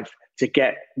drive to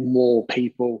get more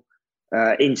people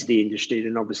into the industry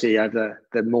than obviously over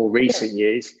the more recent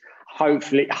years.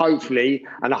 Hopefully,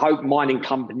 and I hope mining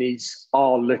companies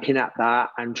are looking at that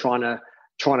and trying to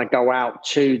go out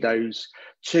to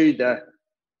the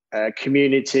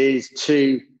communities,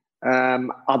 to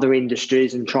other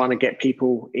industries, and trying to get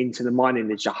people into the mining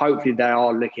industry. Hopefully they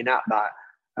are looking at that,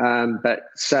 but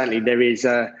certainly there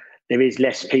is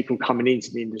less people coming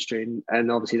into the industry,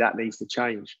 and obviously that needs to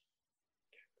change.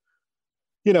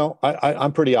 You know,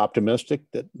 I'm pretty optimistic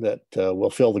that we'll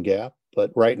fill the gap,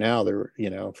 but right now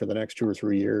for the next 2 or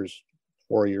 3 years,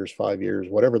 4 years, 5 years,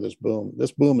 whatever this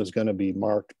boom is going to be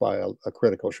marked by a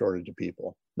critical shortage of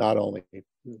people, not only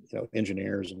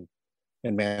engineers and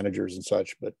managers and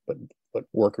such, but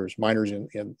workers, miners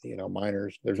and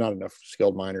miners. There's not enough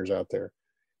skilled miners out there.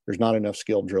 There's not enough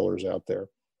skilled drillers out there.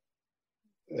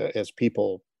 As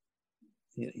people,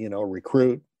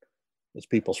 recruit, as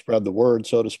people spread the word,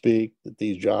 so to speak, that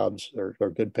these jobs are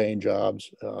good paying jobs,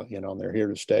 and they're here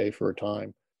to stay for a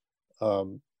time,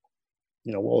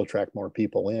 we'll attract more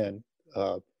people in.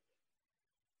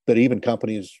 But even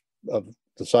companies of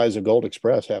the size of Gold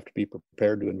Express have to be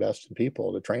prepared to invest in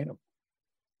people to train them.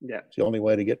 Yeah. It's the only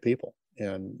way to get people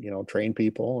and, train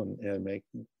people and make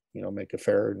a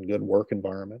fair and good work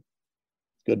environment,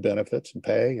 good benefits and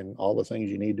pay and all the things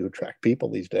you need to attract people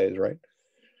these days, right?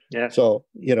 Yeah. So,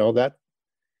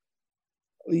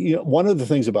 one of the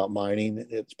things about mining,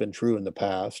 it's been true in the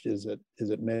past, is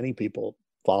that many people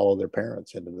follow their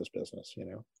parents into this business,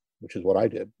 which is what I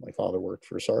did. My father worked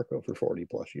for Sarco for 40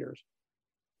 plus years.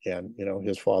 And,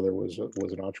 his father was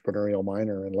an entrepreneurial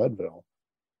miner in Leadville.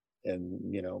 And,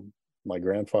 my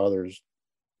grandfather's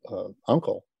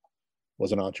uncle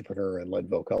was an entrepreneur in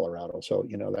Leadville, Colorado. So,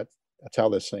 that's how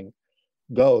this thing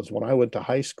goes. When I went to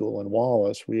high school in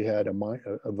Wallace, we had a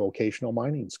vocational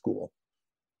mining school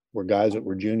where guys that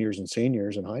were juniors and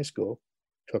seniors in high school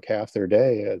took half their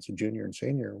day as a junior and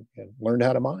senior and learned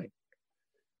how to mine,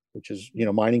 which is,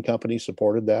 mining companies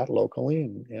supported that locally.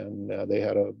 And they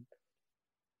had a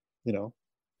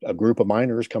group of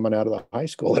miners coming out of the high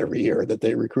school every year that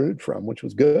they recruited from, which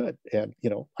was good. And,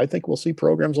 I think we'll see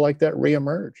programs like that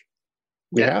reemerge.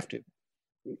 We have to.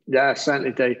 Yeah,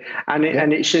 certainly do.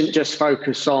 And it shouldn't just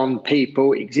focus on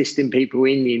existing people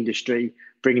in the industry,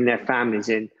 bringing their families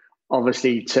in.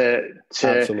 Obviously, to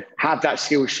Absolutely. Have that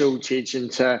skill shortage and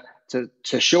to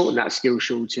shorten that skill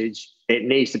shortage, it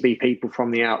needs to be people from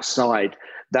the outside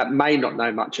that may not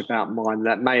know much about mining,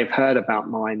 that may have heard about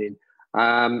mining.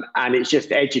 And it's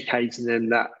just educating them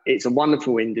that it's a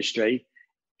wonderful industry.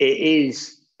 It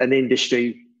is an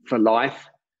industry for life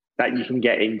that you can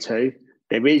get into.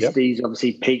 There is these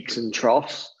obviously peaks and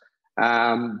troughs,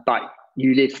 but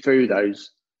you live through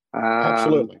those.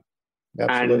 Absolutely.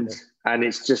 And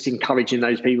it's just encouraging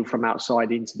those people from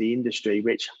outside into the industry,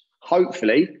 which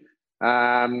hopefully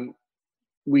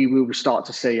we will start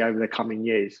to see over the coming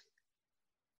years.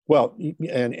 Well,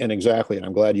 and exactly. And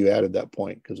I'm glad you added that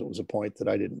point, because it was a point that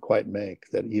I didn't quite make,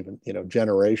 that even,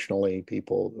 generationally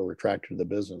people are attracted to the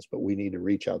business, but we need to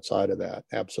reach outside of that.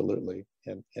 Absolutely.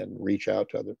 And reach out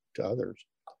to others.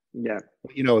 Yeah.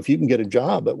 If you can get a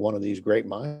job at one of these great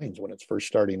mines when it's first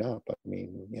starting up, I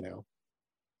mean,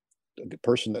 the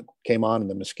person that came on in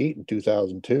the Mesquite in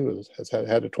 2002 has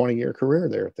had a 20-year career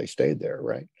there if they stayed there,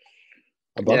 right?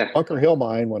 Bunker Hill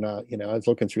mine, when I was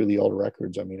looking through the old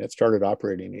records, I mean, it started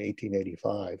operating in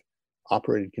 1885,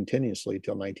 operated continuously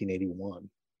till 1981,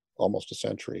 almost a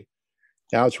century.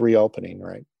 Now it's reopening,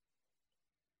 right?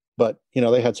 But,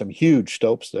 they had some huge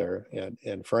stopes there.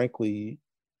 And frankly,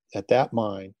 at that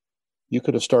mine, you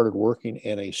could have started working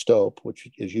in a stope, which,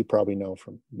 as you probably know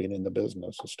from being in the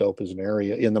business, a stope is an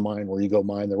area in the mine where you go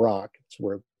mine the rock. It's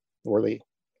where the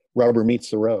rubber meets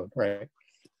the road, right?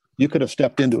 You could have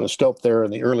stepped into a stope there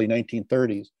in the early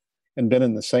 1930s and been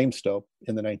in the same stope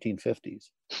in the 1950s.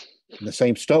 In the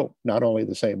same stope, not only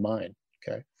the same mine,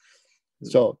 okay?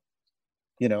 So,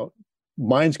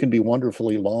 mines can be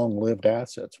wonderfully long-lived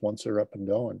assets once they're up and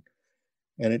going.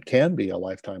 And it can be a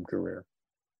lifetime career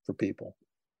for people.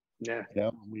 Yeah.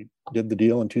 We did the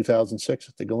deal in 2006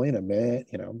 at the Galena. Man,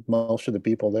 most of the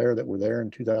people there that were there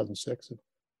in 2006,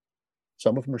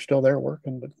 some of them are still there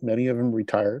working, but many of them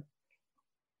retired.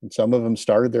 And some of them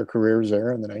started their careers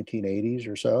there in the 1980s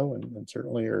or so, and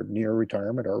certainly are near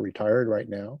retirement or retired right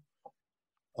now.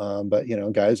 But,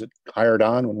 guys that hired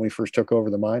on when we first took over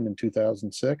the mine in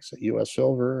 2006 at U.S.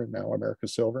 Silver and now America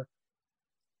Silver,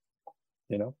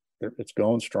 it's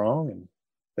going strong, and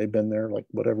they've been there like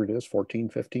whatever it is, 14,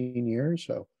 15 years.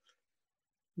 So,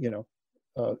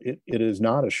 it is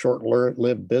not a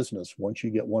short-lived business once you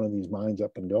get one of these mines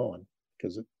up and going,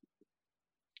 because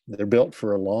they're built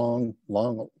for a long,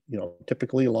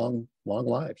 typically long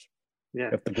lives.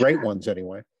 Yeah. If the great ones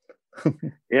anyway.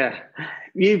 Yeah.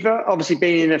 You've obviously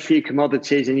been in a few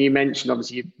commodities, and you mentioned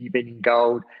obviously you've been in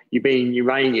gold, you've been in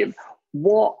uranium.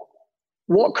 What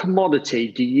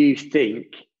commodity do you think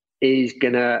is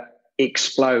going to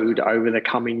explode over the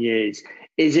coming years?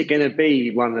 Is it going to be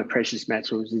one of the precious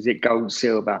metals? Is it gold,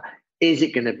 silver? Is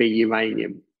it going to be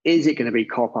uranium? Is it going to be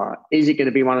copper? Is it going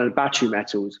to be one of the battery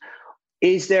metals?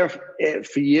 Is there,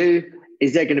 for you,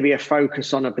 is there going to be a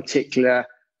focus on a particular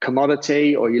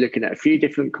commodity, or you're looking at a few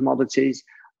different commodities?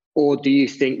 Or do you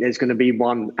think there's going to be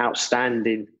one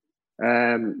outstanding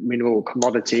mineral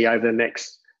commodity over the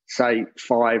next, say,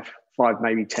 five,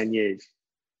 maybe 10 years?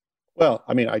 Well,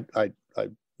 I mean, I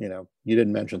you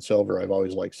didn't mention silver. I've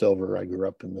always liked silver. I grew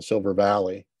up in the Silver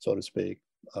Valley, so to speak.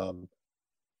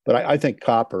 But I think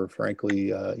copper,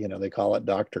 frankly, they call it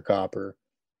Dr. Copper.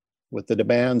 With the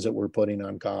demands that we're putting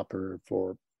on copper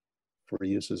for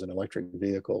uses in electric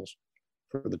vehicles,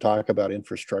 for the talk about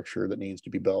infrastructure that needs to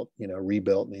be built,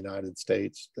 rebuilt in the United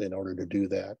States in order to do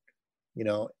that,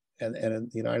 and in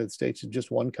the United States is just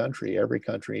one country. Every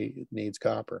country needs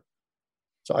copper.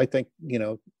 So I think,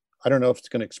 I don't know if it's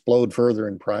going to explode further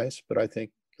in price, but I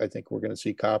think we're going to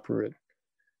see copper at,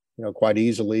 quite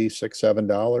easily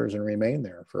 $6-7 and remain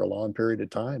there for a long period of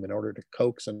time in order to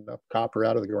coax enough copper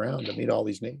out of the ground to meet all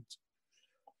these needs.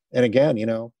 And again,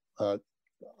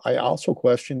 I also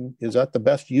question, is that the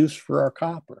best use for our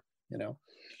copper?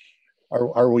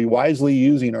 Are we wisely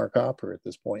using our copper at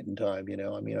this point in time?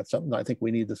 It's something I think we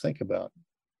need to think about.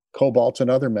 Cobalt's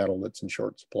another metal that's in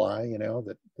short supply,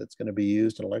 that's going to be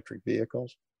used in electric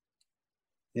vehicles.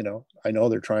 I know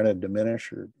they're trying to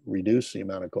diminish or reduce the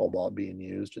amount of cobalt being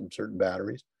used in certain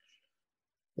batteries.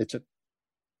 It's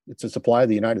a supply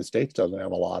the United States doesn't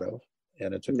have a lot of,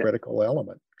 and it's a critical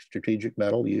element, strategic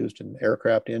metal used in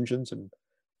aircraft engines and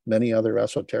many other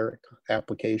esoteric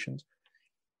applications.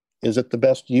 Is it the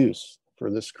best use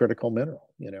for this critical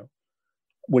mineral?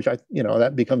 Which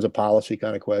that becomes a policy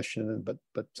kind of question,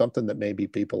 but something that maybe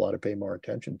people ought to pay more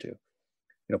attention to.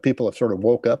 People have sort of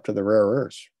woke up to the rare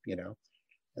earths,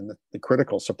 and the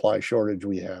critical supply shortage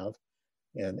we have.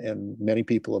 And many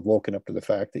people have woken up to the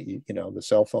fact that, the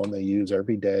cell phone they use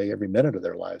every day, every minute of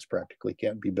their lives practically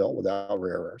can't be built without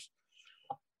rare earths.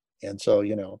 And so,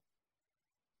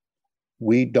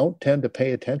 we don't tend to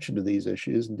pay attention to these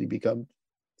issues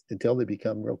until they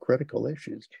become real critical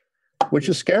issues, which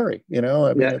is scary.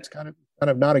 It's kind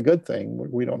of not a good thing.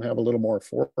 We don't have a little more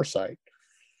foresight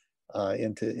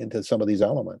into some of these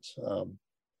elements.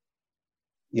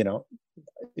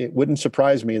 It wouldn't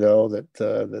surprise me though that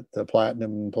the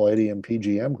platinum, palladium,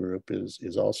 PGM group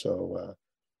is also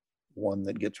one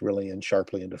that gets really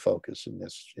sharply into focus in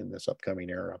this upcoming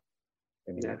era.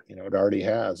 It already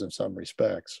has in some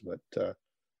respects, but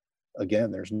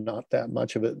again, there's not that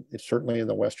much of it. It's certainly in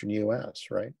the Western U.S.,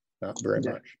 right? Not very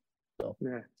much.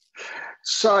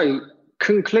 So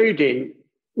concluding,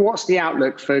 what's the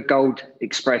outlook for Gold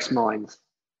Express Mines?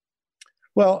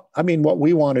 Well, what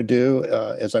we want to do,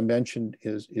 as I mentioned,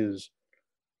 is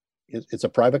it's a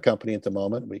private company at the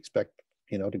moment. We expect,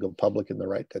 to go public at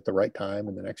the right time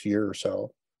in the next year or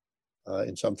so,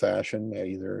 in some fashion,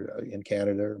 either in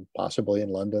Canada or possibly in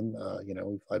London.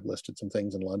 I've listed some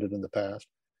things in London in the past,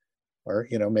 or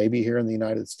maybe here in the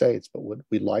United States. But what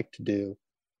we'd like to do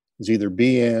is either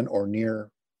be in or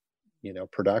near,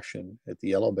 production at the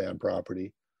Yellow Band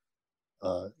property,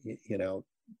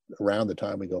 around the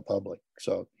time we go public.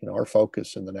 So, our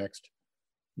focus in the next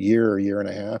year or year and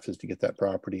a half is to get that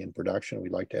property in production.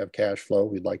 We'd like to have cash flow.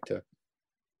 We'd like to,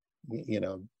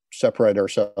 separate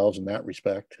ourselves in that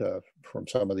respect from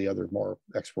some of the other more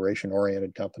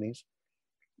exploration-oriented companies,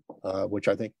 which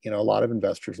I think, a lot of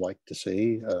investors like to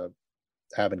see,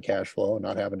 having cash flow and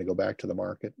not having to go back to the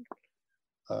market,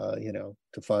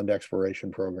 to fund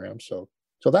exploration programs. So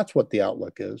that's what the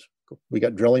outlook is. We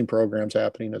got drilling programs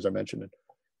happening, as I mentioned, in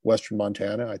Western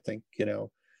Montana. I think,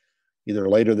 either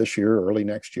later this year or early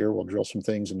next year, we'll drill some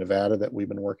things in Nevada that we've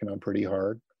been working on pretty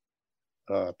hard.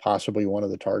 Possibly one of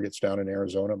the targets down in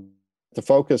Arizona. The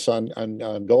focus on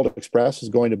Gold Express is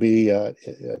going to be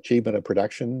achievement of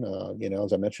production.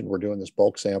 As I mentioned, we're doing this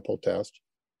bulk sample test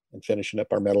and finishing up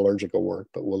our metallurgical work,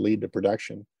 but we'll lead to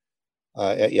production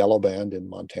at Yellow Band in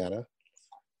Montana.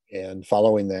 And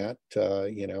following that,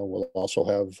 we'll also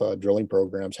have drilling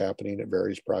programs happening at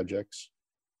various projects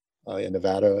in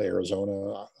Nevada,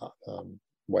 Arizona,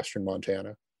 Western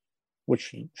Montana.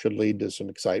 which should lead to some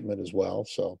excitement as well.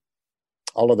 So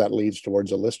all of that leads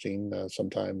towards a listing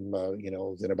sometime,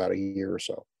 within about a year or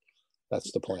so.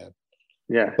 That's the plan.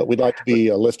 Yeah. But we'd like to be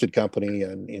a listed company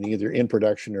and either in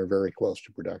production or very close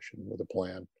to production with a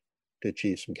plan to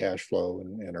achieve some cash flow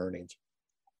and earnings.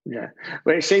 Yeah.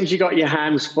 Well, it seems you got your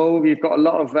hands full. You've got a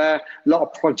lot of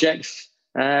projects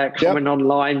coming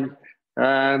online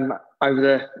over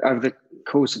the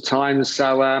course of time.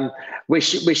 So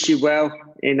wish you well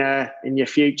in your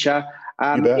future.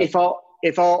 If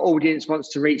our audience wants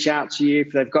to reach out to you,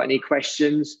 if they've got any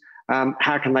questions,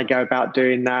 how can they go about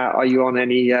doing that? Are you on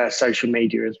any social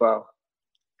media as well?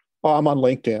 Oh, I'm on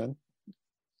LinkedIn.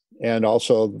 And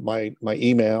also my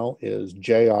email is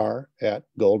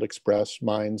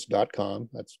jr@goldexpressmines.com.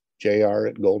 That's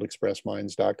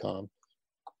jr@goldexpressmines.com.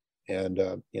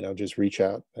 And, just reach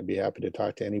out. I'd be happy to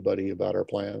talk to anybody about our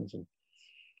plans. And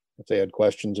if they had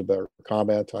questions about or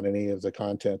comment on any of the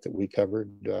content that we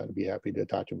covered, I'd be happy to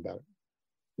talk to them about it.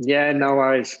 Yeah, no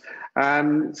worries. So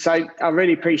I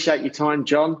really appreciate your time,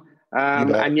 John.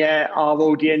 And our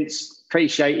audience,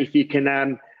 appreciate if you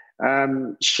can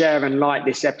share and like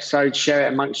this episode, share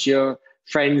it amongst your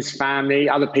friends, family,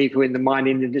 other people in the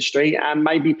mining industry, and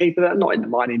maybe people that are not in the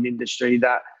mining industry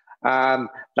that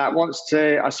wants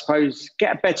to, I suppose,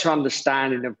 get a better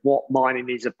understanding of what mining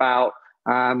is about.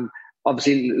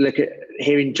 Obviously, look at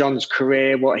hearing John's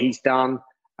career, what he's done.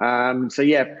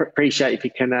 Appreciate if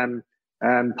you can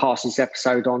pass this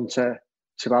episode on to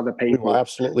other people. We will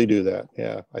absolutely do that.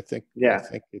 Yeah, I think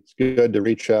it's good to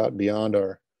reach out beyond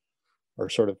our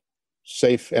sort of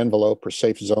safe envelope or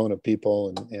safe zone of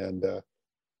people and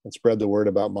spread the word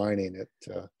about mining.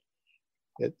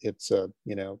 It's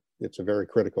a very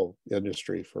critical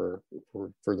industry for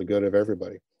the good of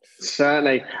everybody.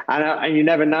 Certainly, and you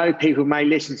never know, people may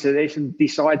listen to this and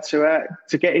decide to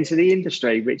get into the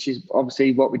industry, which is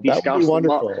obviously what we discussed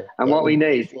and what we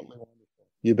need.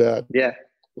 You bet. Yeah.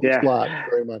 Thanks a lot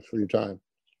very much for your time.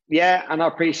 Yeah, and I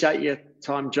appreciate your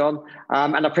time, John.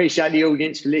 And I appreciate the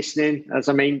audience for listening. As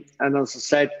I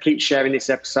said, keep sharing this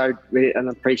episode and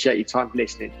I appreciate your time for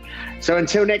listening. So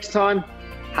until next time,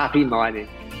 happy mining.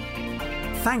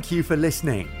 Thank you for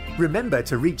listening. Remember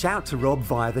to reach out to Rob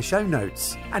via the show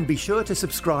notes and be sure to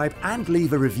subscribe and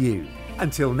leave a review.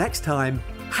 Until next time,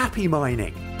 happy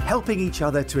mining, helping each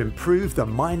other to improve the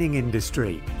mining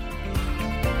industry.